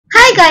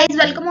Hi guys,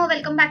 welcome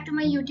back to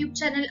my YouTube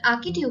channel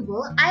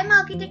Archituber. I am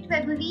Architect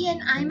Vaibhavi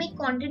and I make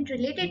content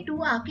related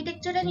to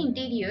architecture and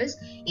interiors.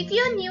 If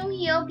you are new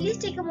here, please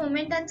take a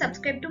moment and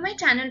subscribe to my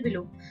channel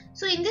below.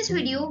 So in this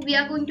video, we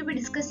are going to be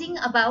discussing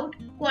about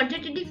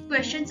quantitative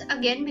questions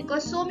again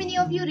because so many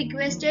of you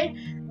requested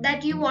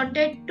that you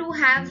wanted to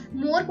have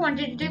more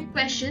quantitative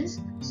questions.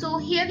 So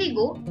here we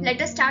go.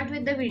 Let us start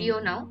with the video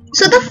now.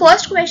 So the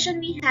first question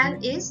we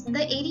have is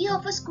the area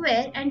of a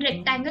square and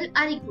rectangle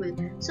are equal.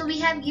 So we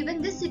have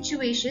given this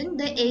situation,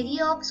 the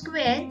area of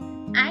square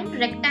and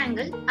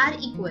rectangle are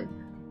equal.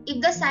 If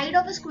the side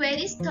of a square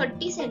is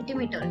 30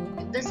 centimeter,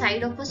 and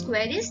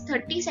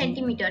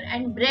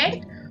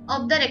breadth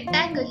of the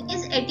rectangle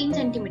is 18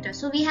 centimeter.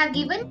 So we have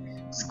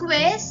given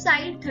square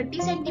side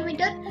 30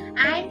 centimeter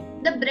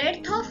and the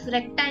breadth of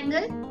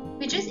rectangle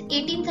which is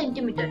 18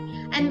 centimeter,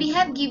 and we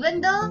have given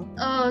the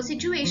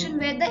situation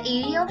where the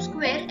area of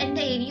square and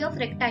the area of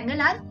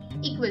rectangle are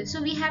equal.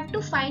 So we have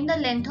to find the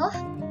length of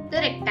the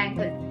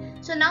rectangle.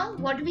 So now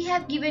what we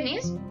have given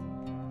is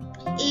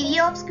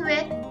area of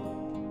square,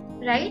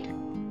 right?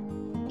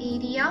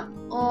 Area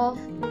of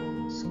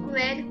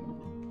square,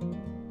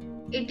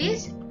 it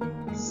is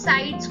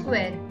side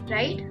square,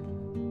 right?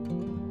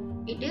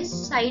 It is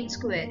side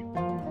square.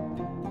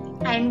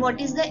 And what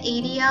is the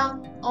area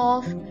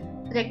of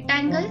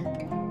rectangle?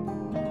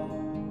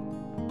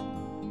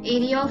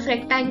 Area of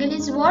rectangle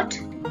is what?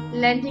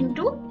 Length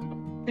into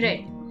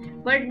breadth.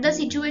 But the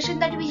situation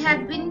that we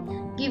have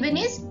been given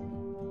is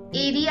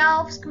area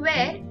of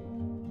square.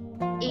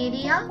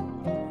 Area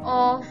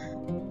of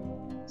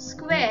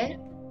square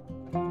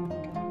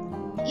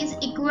is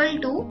equal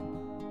to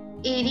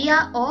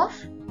area of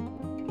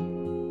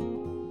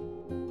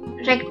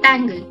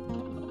rectangle.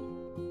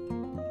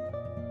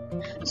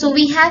 So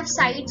we have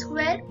side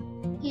square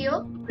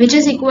here, which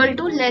is equal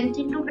to length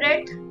into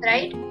breadth,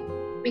 right?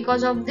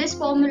 Because of this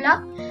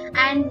formula,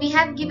 and we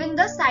have given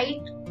the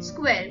side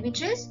square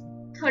which is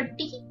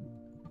 30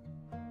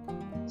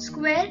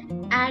 square,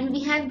 and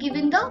we have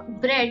given the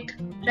breadth,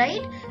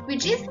 right,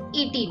 which is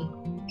 18.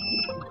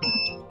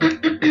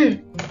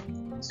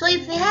 So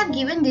if we have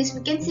given this,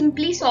 we can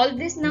simply solve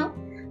this now.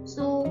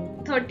 So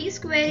 30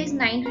 square is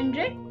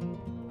 900,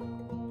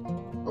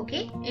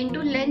 okay,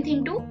 into length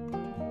into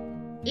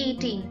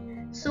 18.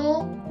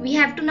 So we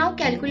have to now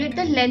calculate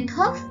the length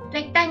of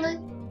rectangle.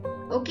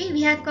 Okay,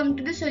 we have come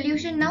to the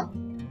solution now.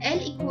 L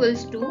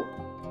equals to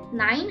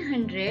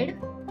 900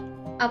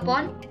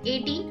 upon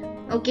 18,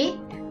 okay,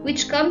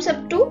 which comes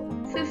up to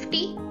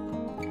 50.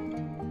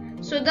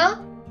 So the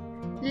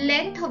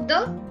length of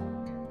the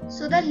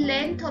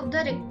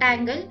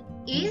rectangle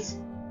is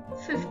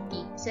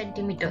 50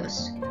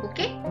 centimeters.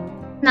 Okay.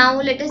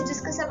 Now let us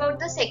discuss about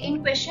the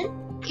second question.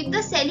 If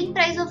the selling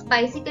price of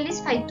bicycle is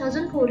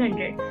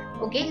 5,400,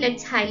 okay,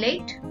 let's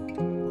highlight.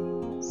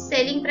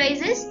 Selling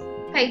price is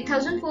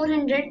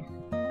 5,400.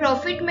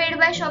 Profit made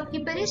by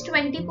shopkeeper is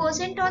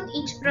 20% on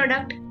each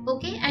product,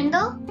 okay, and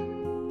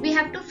we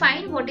have to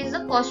find what is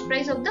the cost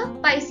price of the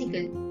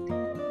bicycle.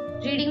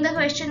 Reading the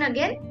question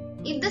again.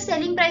 If the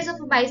selling price of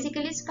a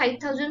bicycle is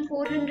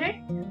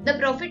 5,400, the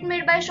profit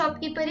made by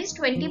shopkeeper is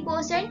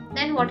 20%,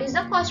 then what is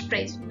the cost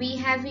price? We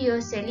have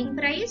here selling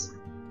price,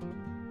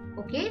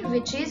 okay,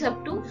 which is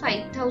up to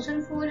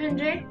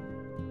 5,400.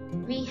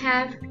 We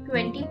have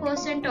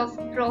 20% of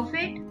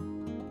profit,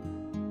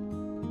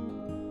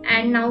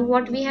 and now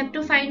what we have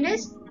to find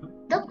is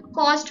the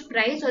cost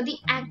price or the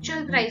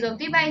actual price of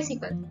the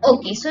bicycle.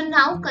 Okay, so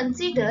now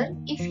consider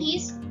if he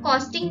is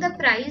costing the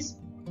price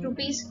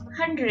rupees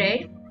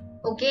 100,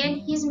 okay,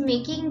 and he is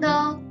making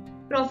the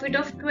profit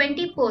of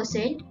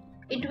 20%,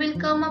 it will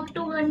come up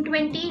to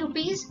 120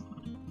 rupees.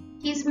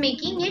 He is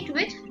making it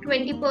with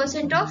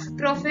 20% of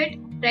profit,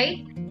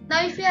 right?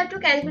 Now if we have to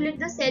calculate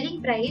the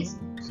selling price,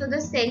 so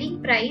the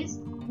selling price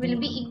will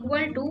be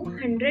equal to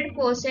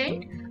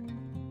 100%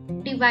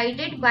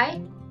 divided by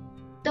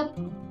the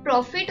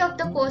profit of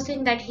the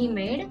person that he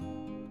made,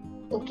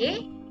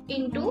 okay,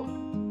 into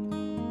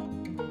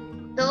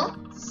the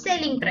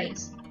selling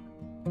price,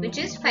 which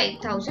is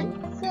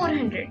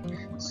 5,400.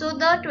 So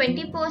the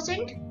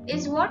 20%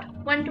 is what?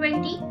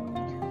 120.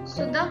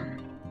 So the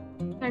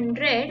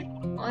 100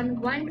 on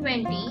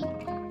 120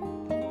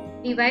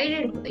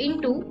 divided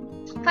into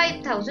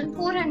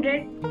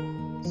 5,400.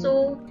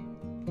 So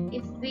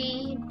if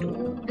we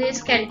do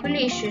this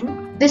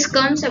calculation, this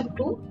comes up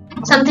to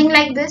something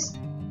like this.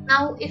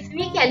 Now if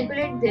we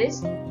calculate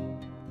this,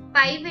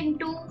 5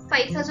 into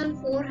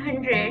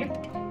 5,400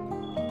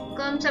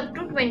 comes up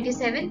to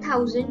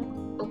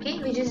 27,000, okay,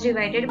 which is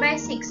divided by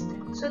 6.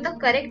 So the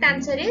correct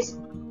answer is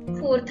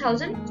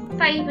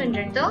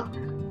 4,500. The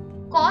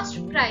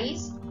cost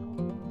price,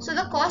 so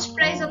the cost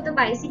price of the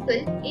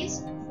bicycle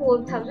is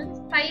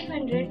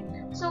 4,500.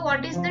 So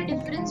what is the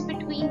difference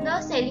between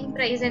the selling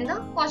price and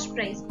the cost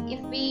price?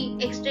 If we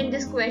extend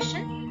this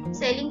question,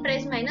 selling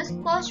price minus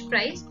cost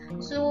price,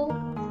 so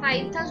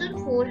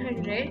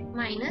 5,400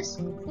 minus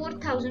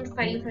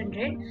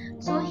 4,500,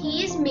 so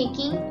he is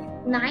making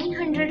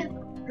 900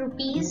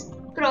 rupees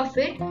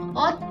profit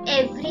on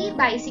every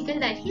bicycle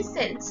that he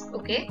sells,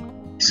 okay.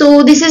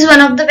 So this is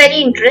one of the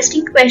very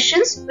interesting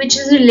questions which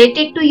is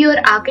related to your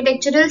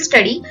architectural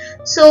study.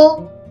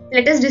 So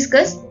let us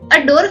discuss.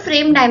 A door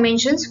frame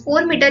dimensions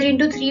 4 meter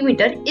into 3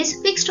 meter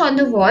is fixed on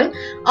the wall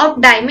of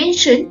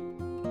dimension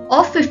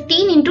of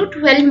 15 into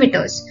 12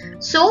 meters.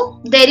 So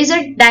there is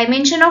a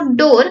dimension of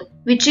door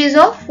which is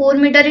of 4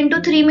 meter into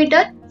 3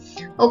 meter.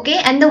 Okay,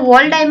 and the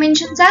wall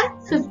dimensions are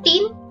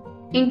 15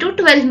 into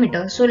 12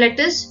 meters. So let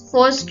us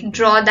first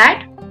draw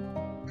that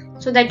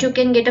so that you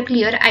can get a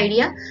clear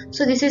idea.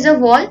 So this is a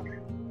wall.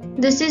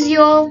 This is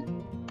your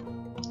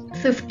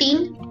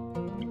 15.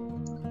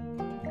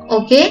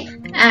 Okay,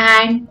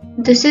 and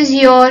this is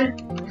your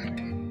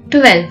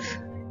 12.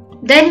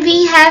 Then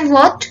we have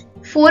what?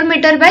 4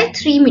 meter by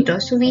 3 meter.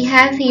 So we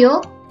have here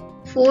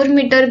 4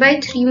 meter by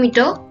 3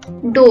 meter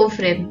door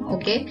frame.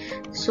 Okay,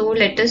 so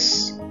let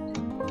us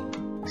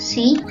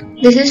see.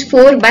 This is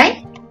 4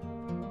 by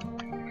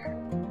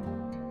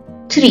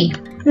 3.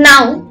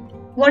 Now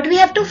what we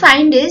have to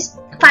find is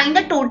find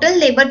the total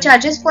labor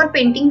charges for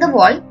painting the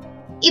wall.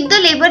 If the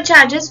labor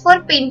charges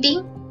for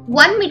painting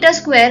 1 meter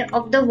square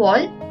of the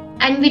wall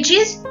and which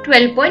is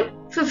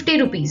 12.50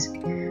 rupees.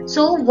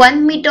 So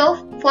 1 meter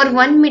for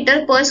 1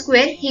 meter per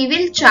square he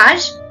will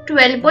charge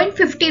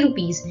 12.50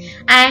 rupees.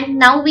 And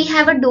now we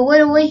have a door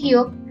over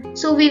here.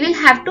 So we will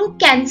have to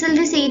cancel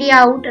this area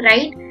out,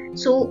 right?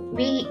 So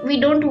we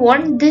don't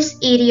want this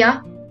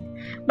area.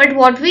 But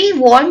what we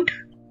want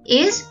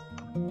is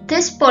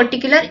this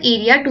particular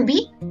area to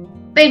be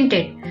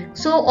painted.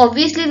 So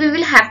obviously we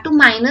will have to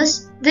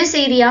minus this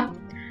area,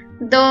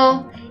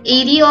 the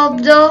area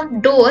of the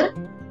door,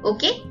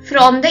 okay,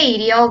 from the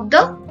area of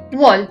the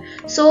wall.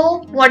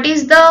 So what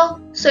is the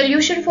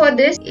solution for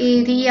this?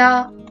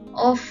 Area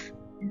of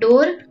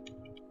door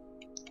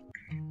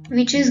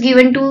which is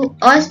given to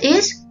us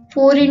is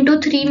 4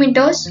 into 3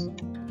 meters,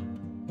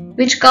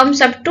 which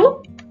comes up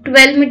to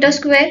 12 meter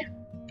square,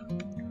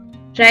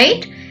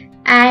 right?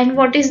 And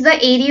what is the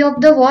area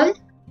of the wall?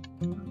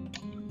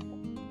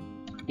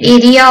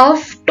 Area of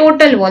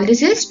total wall.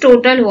 This is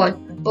total wall,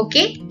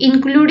 okay,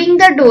 including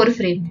the door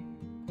frame.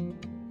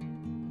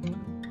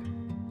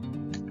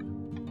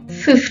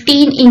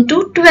 15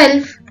 into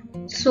 12.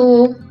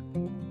 So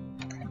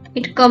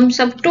it comes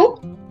up to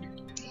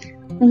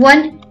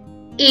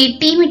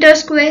 180 meter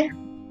square,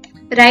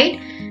 right?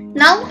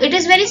 Now it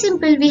is very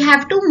simple. We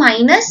have to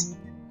minus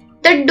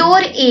the door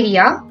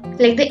area,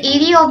 like the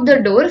area of the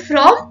door,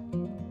 from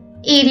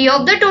area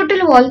of the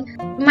total wall.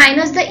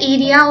 Minus the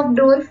area of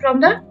door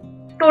from the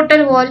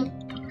total wall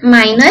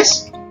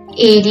minus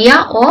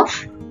area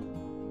of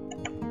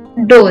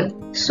door.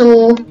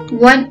 So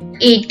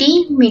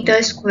 180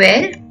 meter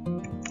square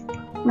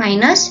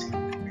minus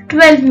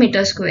 12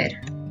 meter square,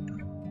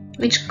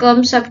 which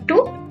comes up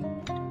to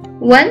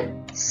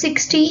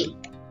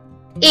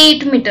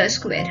 168 meter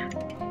square.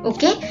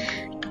 Okay,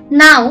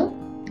 now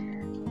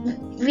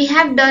we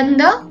have done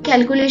the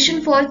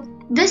calculation for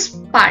this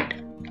part.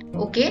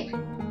 Okay,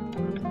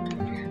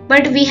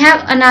 but we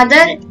have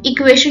another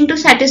equation to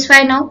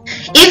satisfy now.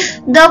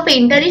 If the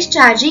painter is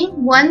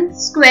charging 1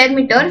 square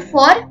meter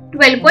for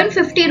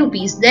 12.50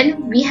 rupees,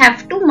 then we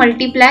have to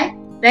multiply,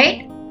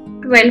 right?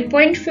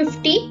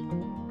 12.50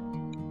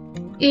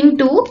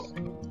 into,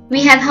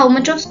 we have how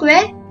much of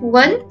square?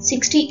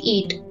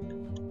 168.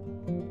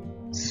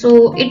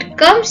 So it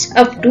comes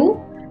up to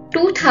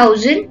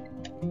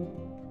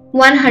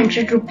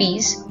 2100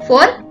 rupees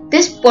for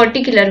this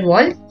particular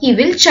wall he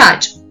will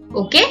charge.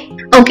 Okay.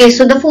 Okay,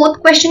 so the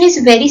fourth question is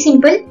very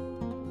simple.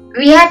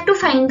 We have to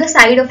find the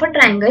side of a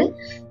triangle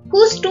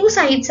whose two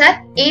sides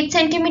are 8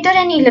 cm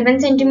and 11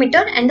 cm,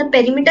 and the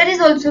perimeter is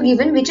also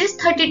given, which is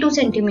 32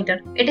 cm.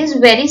 It is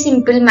very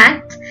simple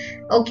math.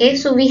 Okay,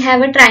 so we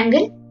have a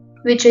triangle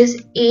which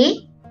is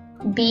A,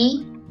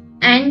 B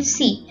and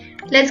C.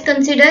 Let's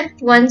consider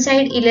one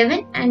side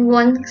 11 and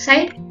one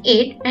side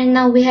 8, and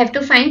now we have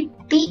to find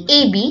the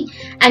AB,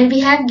 and we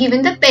have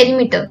given the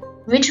perimeter,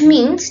 which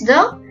means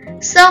the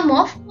sum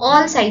of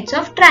all sides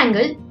of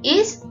triangle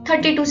is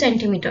 32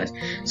 centimeters.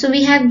 So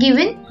we have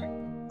given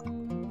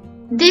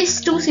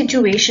these two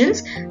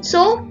situations.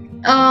 So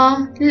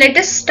let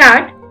us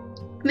start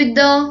with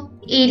the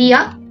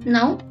area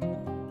now.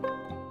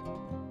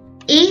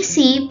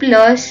 AC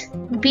plus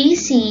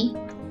BC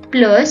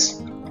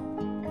plus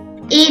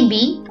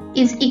AB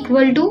is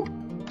equal to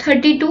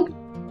 32.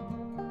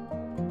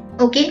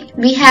 Okay,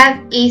 we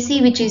have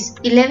AC which is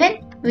 11,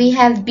 we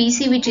have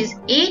BC which is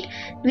 8,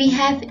 we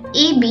have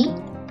AB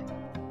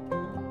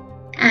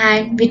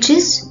and which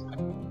is,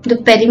 the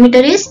perimeter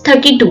is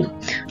 32.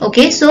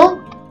 Okay, so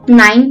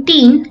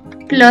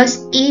 19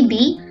 plus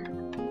AB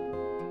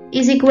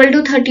is equal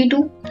to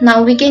 32.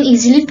 Now we can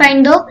easily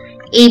find the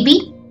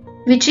AB,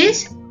 which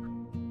is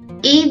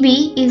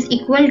AB is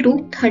equal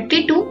to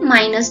 32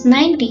 minus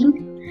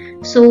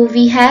 19. So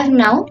we have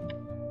now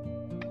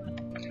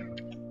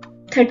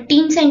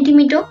 13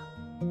 centimeter.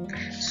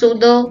 So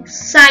the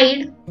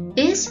side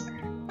is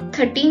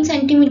 13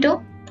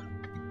 centimeter.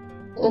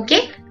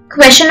 Okay.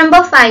 Question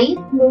number 5.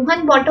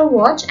 Mohan bought a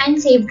watch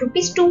and saved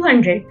rupees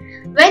 200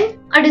 when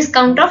a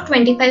discount of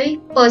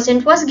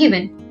 25% was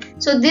given.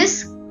 So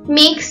this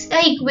makes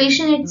a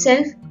equation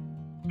itself.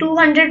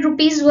 200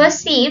 rupees was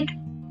saved,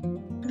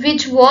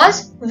 which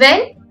was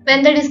when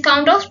the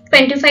discount of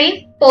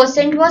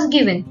 25% was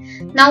given.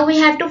 Now we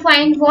have to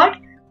find what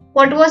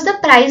was the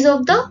price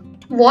of the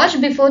watch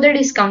before the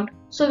discount.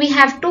 So we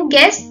have to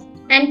guess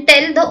and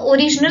tell the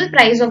original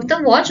price of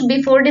the watch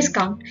before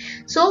discount.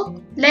 So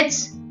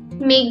let's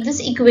make this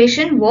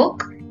equation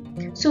work.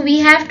 So we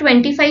have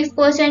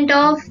 25%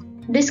 of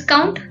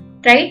discount,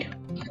 right,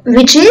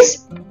 which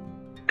is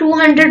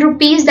 200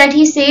 rupees that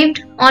he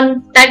saved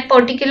on that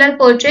particular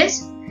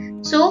purchase.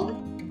 So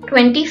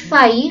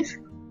 25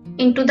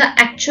 into the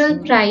actual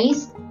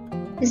price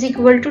is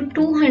equal to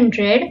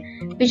 200,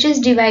 which is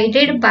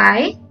divided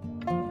by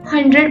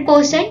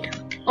 100%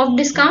 of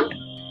discount.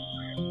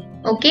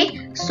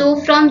 Okay, so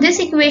from this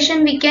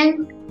equation we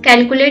can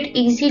calculate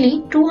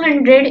easily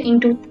 200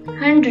 into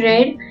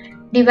 100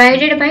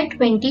 divided by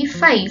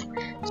 25.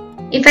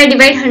 If I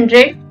divide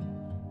 100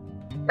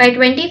 by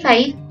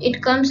 25,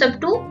 it comes up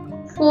to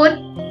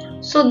 4.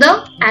 So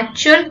the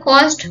actual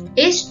cost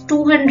is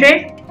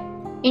 200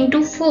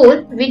 into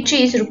 4, which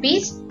is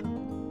rupees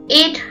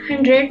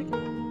 800,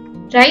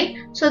 right?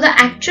 So the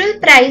actual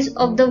price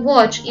of the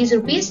watch is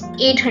rupees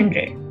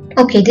 800.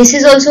 Okay, this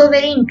is also a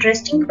very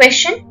interesting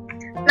question.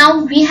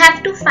 Now we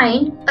have to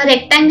find a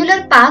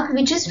rectangular park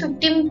which is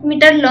 50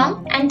 meter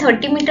long and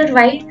 30 meter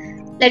wide.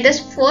 Let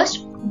us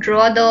first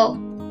draw the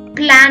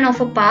plan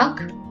of a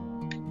park.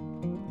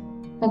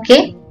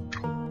 Okay.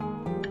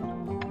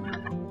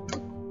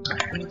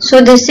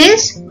 So this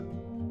is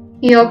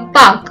your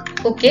park,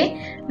 okay,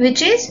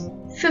 which is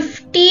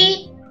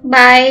 50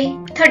 by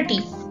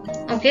 30.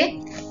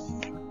 Okay.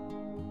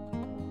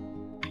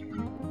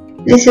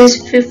 This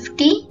is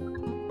 50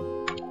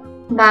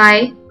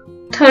 by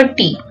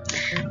 30.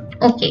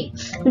 Okay,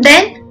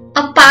 then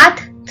a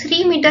path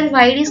 3 meter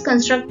wide is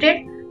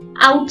constructed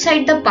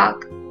outside the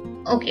park.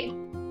 Okay,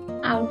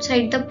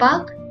 outside the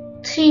park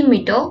 3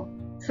 meter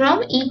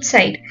from each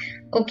side.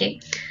 Okay,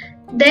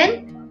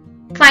 then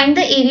find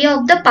the area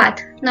of the path.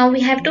 Now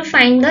we have to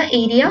find the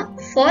area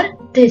for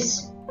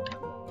this.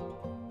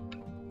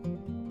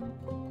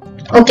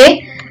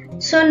 Okay,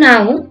 so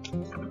now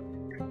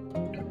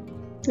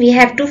we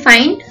have to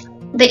find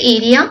the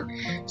area.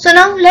 So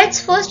now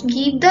let's first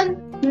give the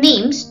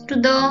names to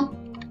the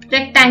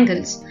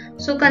rectangles.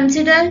 So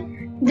consider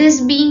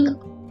this being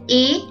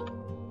A,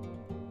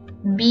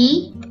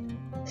 B,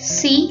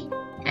 C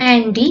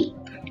and D,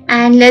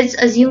 and let's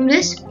assume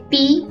this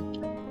P,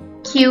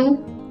 Q,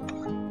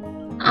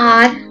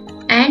 R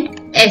and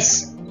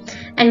S,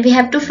 and we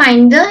have to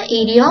find the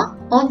area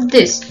of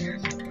this.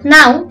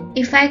 Now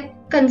if I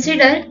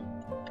consider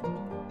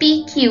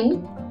PQ,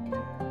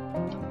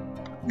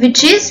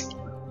 which is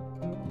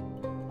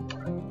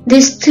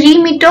this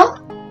 3 meter,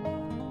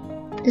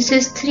 this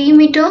is 3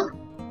 meter,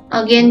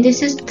 again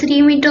this is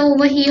 3 meter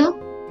over here,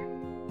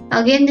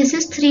 again this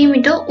is 3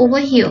 meter over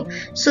here.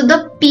 So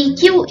the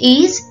PQ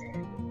is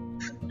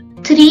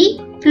 3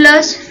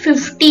 plus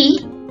 50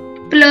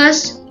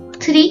 plus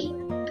 3,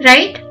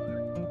 right?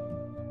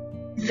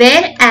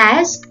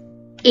 Whereas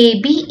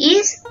AB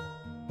is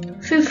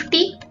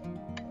 50,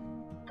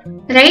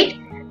 right?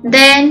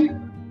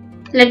 Then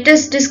let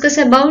us discuss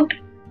about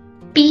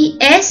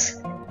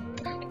PS,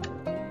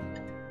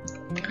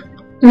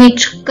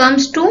 which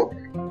comes to,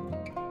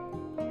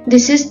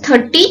 this is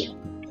 30,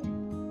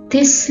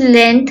 this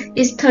length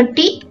is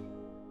 30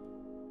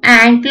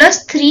 and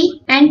plus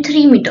 3 and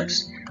 3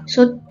 meters.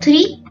 So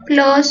 3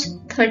 plus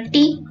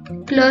 30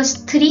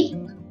 plus 3,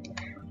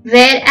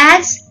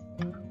 whereas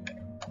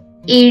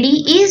AD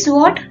is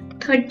what?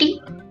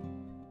 30,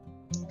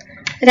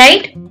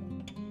 right?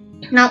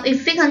 Now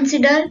if we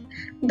consider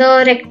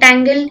the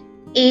rectangle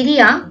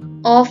area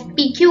of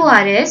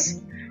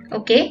PQRS,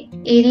 okay,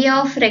 area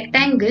of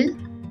rectangle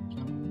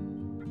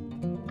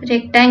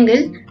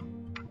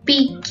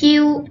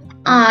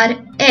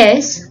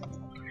PQRS,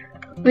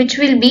 which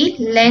will be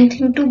length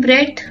into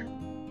breadth,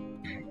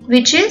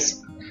 which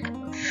is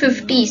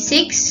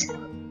 56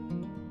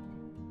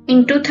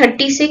 into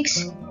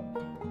 36,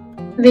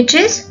 which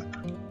is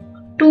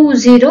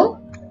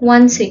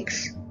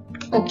 2016.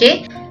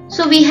 Okay,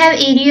 so we have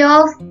area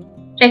of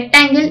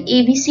rectangle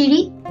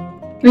ABCD,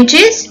 which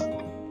is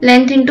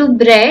length into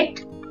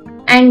breadth,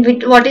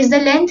 and what is the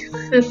length?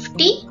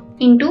 50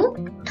 into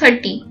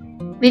 30,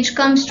 which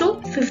comes to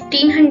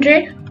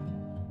 1500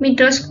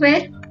 meter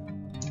square,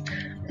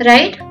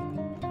 right?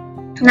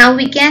 Now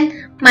we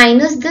can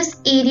minus this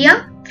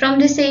area from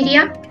this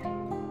area.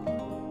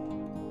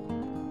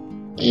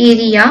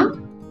 Area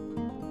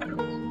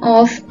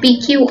of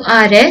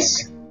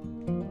PQRS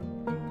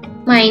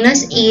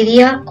minus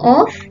area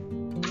of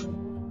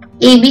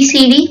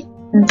ABCD,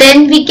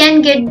 then we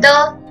can get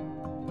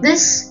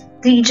this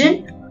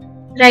region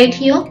right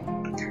here.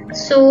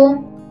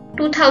 So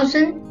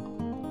 2000,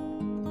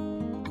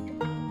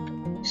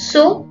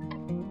 so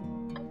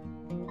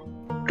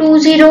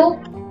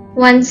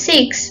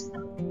 2016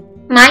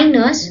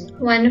 minus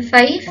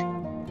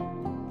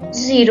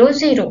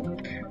 1500.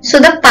 So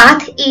the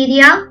path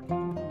area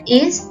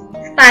is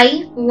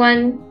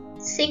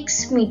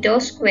 516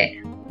 meters square.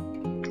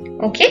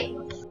 Okay.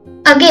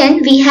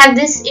 Again, we have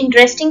this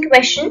interesting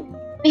question.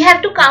 We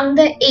have to count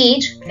the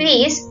edge,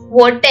 face,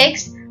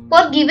 vertex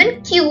for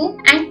given cube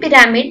and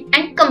pyramid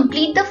and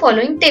complete the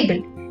following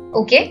table.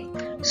 Okay.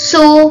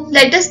 So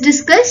let us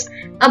discuss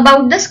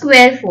about the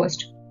square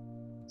first.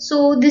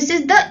 So this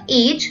is the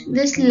edge.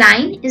 This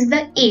line is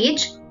the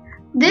edge.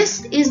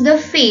 This is the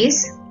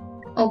face.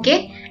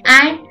 Okay.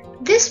 And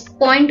this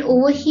point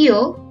over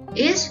here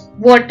is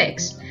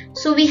vertex.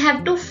 So we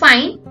have to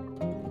find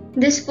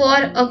this for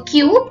a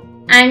cube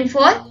and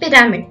for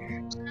pyramid.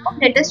 So now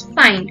let us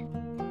find.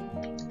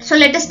 So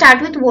let us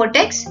start with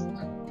vertex.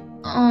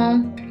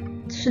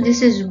 So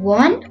this is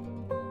 1,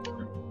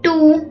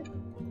 2,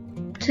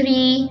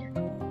 3,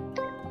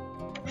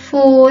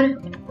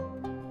 4,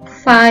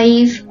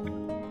 5,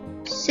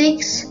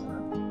 6,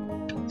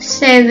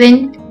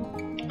 7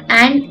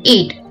 and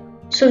 8.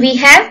 So we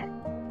have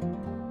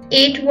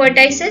 8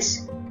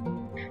 vertices.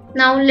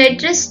 Now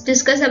let us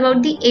discuss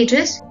about the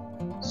edges.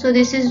 So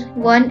this is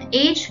one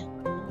edge,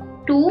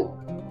 2,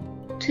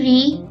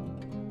 3,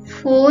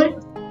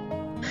 4,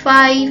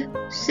 5,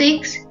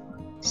 6,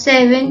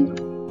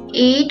 7,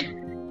 8,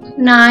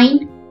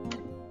 9,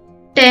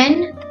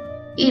 10,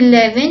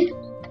 11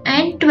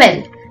 and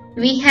 12.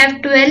 We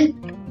have 12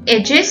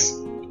 edges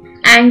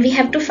and we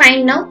have to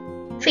find now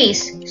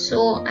face.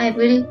 So I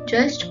will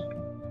just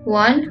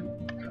 1,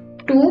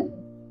 2,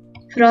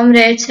 from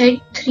right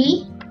side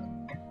 3,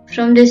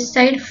 from this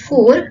side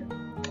 4,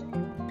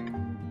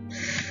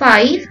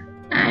 5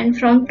 and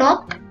from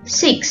top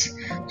 6.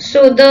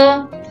 So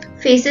the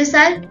faces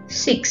are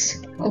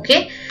 6.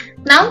 Okay.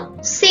 Now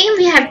same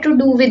we have to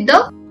do with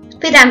the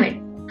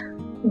pyramid.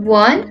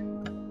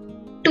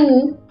 1,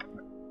 2,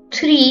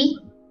 3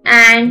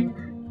 and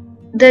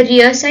the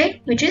rear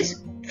side which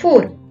is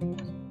 4.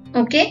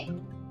 Okay.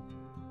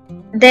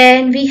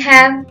 Then we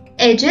have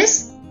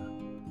edges.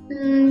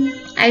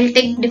 I will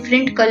take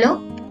different color.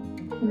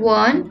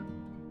 1,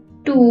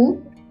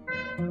 2,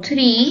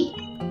 3,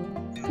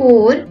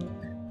 4,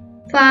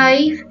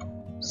 5,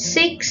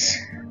 6.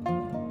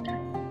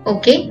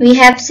 Okay, we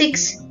have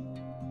 6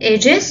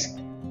 edges.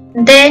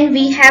 Then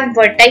we have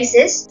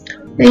vertices.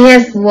 We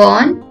have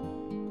 1,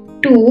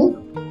 2,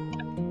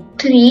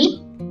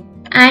 3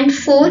 and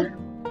 4.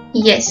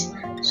 Yes,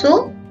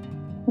 so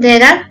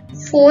there are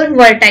 4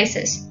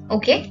 vertices.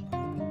 Okay.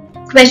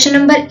 Question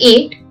number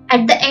 8.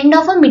 At the end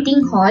of a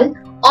meeting hall,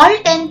 all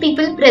 10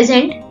 people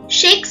present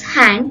shakes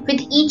hand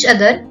with each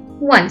other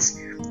once.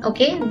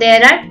 Okay,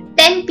 there are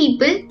 10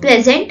 people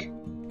present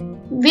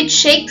which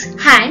shakes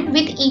hand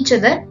with each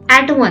other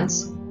at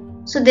once.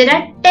 So there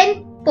are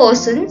 10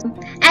 persons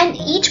and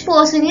each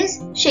person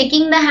is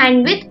shaking the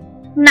hand with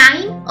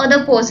 9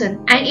 other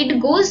person and it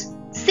goes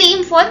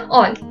same for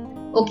all.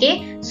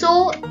 Okay,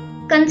 so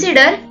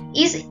consider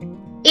if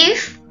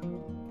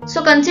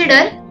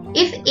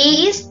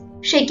A is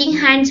shaking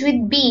hands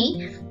with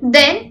B,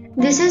 then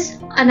this is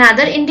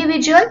another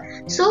individual,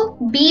 so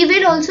B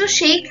will also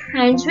shake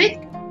hands with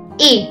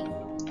A,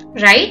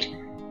 right?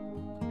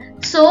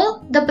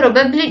 So the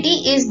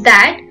probability is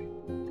that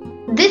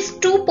these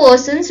 2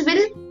 persons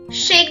will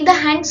shake the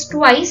hands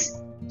twice,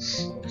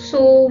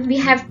 so we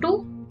have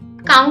to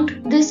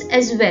count this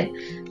as well.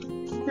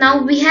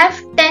 Now we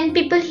have 10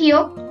 people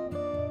here,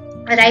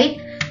 right?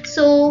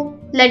 So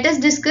let us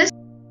discuss.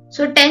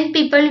 So 10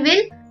 people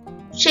will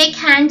shake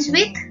hands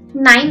with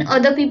 9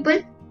 other people.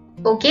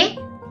 Okay,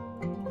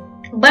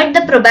 but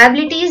the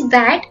probability is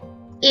that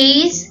A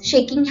is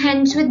shaking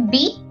hands with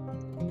B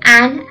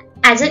and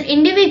as an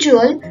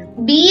individual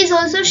B is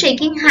also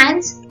shaking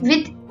hands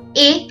with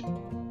A,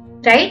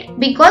 right?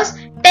 Because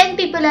 10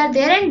 people are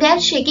there and they are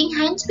shaking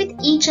hands with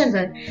each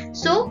other.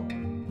 So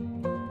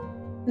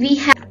we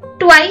have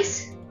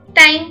twice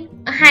time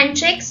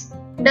handshakes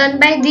done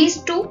by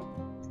these 2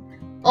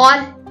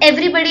 or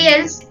everybody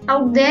else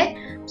out there.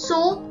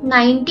 So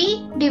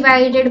 90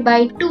 divided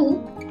by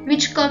 2,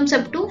 which comes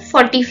up to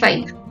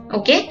 45.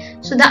 Okay,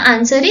 so the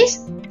answer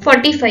is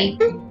 45.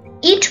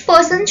 Each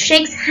person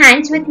shakes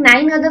hands with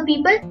 9 other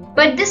people,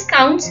 but this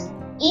counts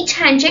each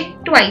handshake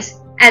twice,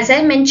 as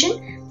I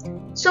mentioned.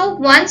 So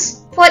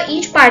once for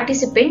each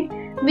participant,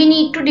 we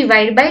need to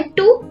divide by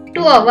 2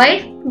 to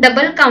avoid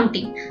double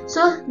counting.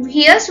 So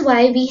here's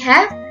why we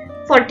have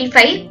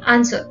 45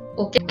 answer.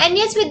 Okay, and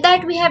yes, with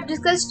that we have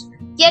discussed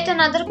yet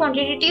another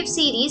quantitative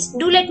series.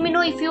 Do let me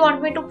know if you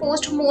want me to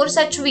post more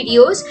such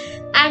videos.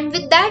 And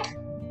with that,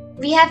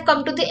 we have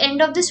come to the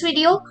end of this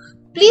video.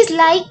 Please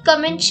like,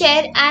 comment,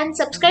 share and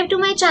subscribe to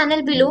my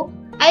channel below.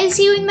 I'll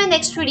see you in my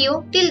next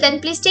video. Till then,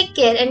 please take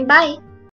care and bye.